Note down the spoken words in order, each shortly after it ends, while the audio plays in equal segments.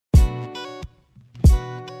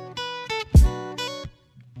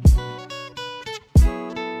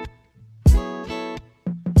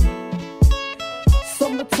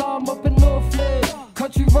Summertime up in Northland.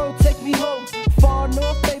 Country road, take me home. Far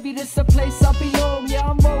north, baby, this a place I'll be home. Yeah,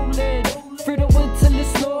 I'm rolling through the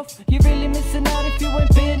winterless north. You're really missing out if you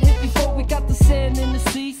ain't been here before. We got the sand in the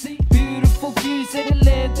sea, beautiful views of the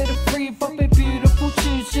land of the free, bumping beautiful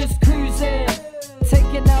tunes, just cruising.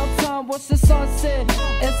 Taking out time, watch the sunset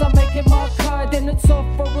as I'm making my kite in the top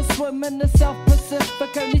for a swim in the South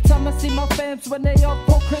Pacific. Only time I see my fams when they off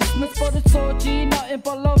for Christmas. For the tour, G, nothing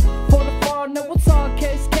but love for the far. No, it's our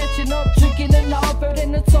case, catching up, drinking in the oven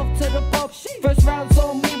in the top to the pub. First round's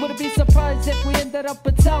on me, wouldn't be surprised if we ended up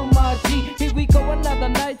in town, my G. Here we go, another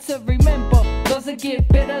night to remember. Doesn't get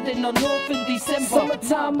better than the north in December.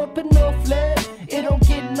 Summertime up in Northland, it don't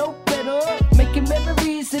get no better. Making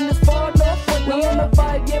memories in this far north. We on a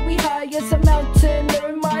vibe, yeah, we high as a mountain.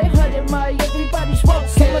 Every my hut and my everybody's welcome.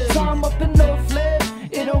 Summertime up in Northland,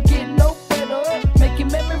 it don't get no better. Making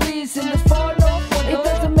memories in this far north. It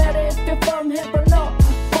doesn't matter if you're from here or not.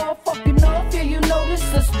 Far fucking north, yeah, you know this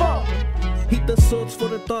the spot. Heat the swords for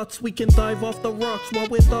the darts, we can dive off the rocks while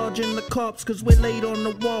we're dodging the cops, cause we're late on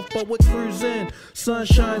the wharf, but we're cruising. Sun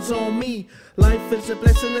shines on me. Life is a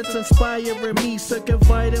blessing, it's inspiring me. Circuit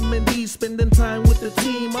vitamin D, spending time with the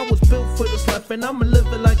team. I was built for this life and I'ma live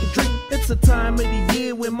it like a dream. It's a time of the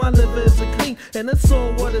year when my liver isn't clean, and it's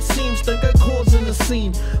all what it seems. Think I causing the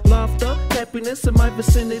scene. Laughter, happiness in my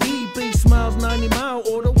vicinity. Big smiles, 90 mile,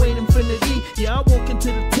 all the way to infinity. Yeah, I walk into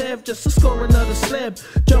the tab just to score another slab.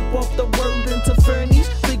 Jump off the road into Fernie's.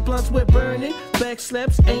 Big blunts we're burning. Back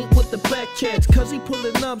slaps ain't with the back chats, cause he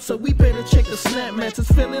pulling up, so we better check the snap match.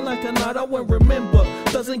 It's feeling like a night I won't remember.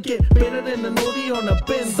 Doesn't get better than the naughty on a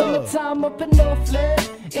bender. Summertime up in Northland,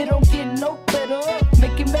 it don't get no better.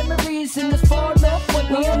 Making memories in this far north.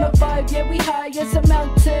 We on a vibe, yeah, we high as a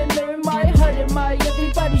mountain. They're in my heart and my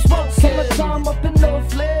everybody's welcome. Summertime up in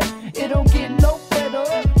Northland, it don't get no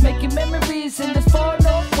better. Making memories in this far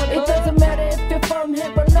north. It doesn't matter if you're from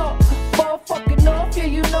here or not. Far fucking north, yeah,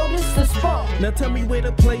 you know this the spot. Now tell me where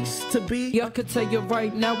the place to be. Yeah, I can tell you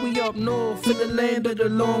right now, we up north in the land of the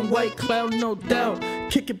long white cloud, no doubt.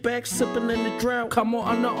 Kick it back, sipping in the drought. Come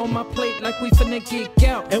on my plate like we finna get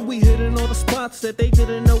out. And we hitting all the spots that they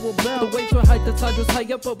didn't know about. The waves were high, the tide was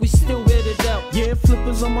high up, but we still hit it out. Yeah,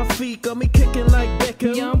 flippers on my feet, got me kicking like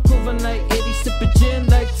Beckham. Yeah, I'm grooving like Eddie, sipping gin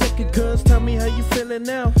like Tekken. Cuz tell me how you feeling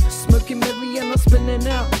now. Smoking Mary and I'm spinning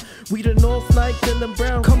out. We the north like Dylan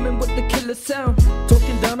Brown, coming with the killer sound.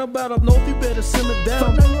 Talking down about up north, you better simmer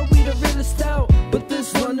down. From now we the realest out, but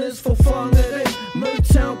this one is for fun.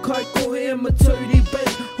 Motown, Kaiko here, Matodi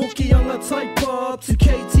Bay. Hooky young, I type up to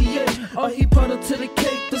KTA. I heap powder to the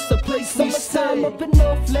cake, this the place we stay. Summertime up in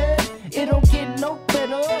Northland,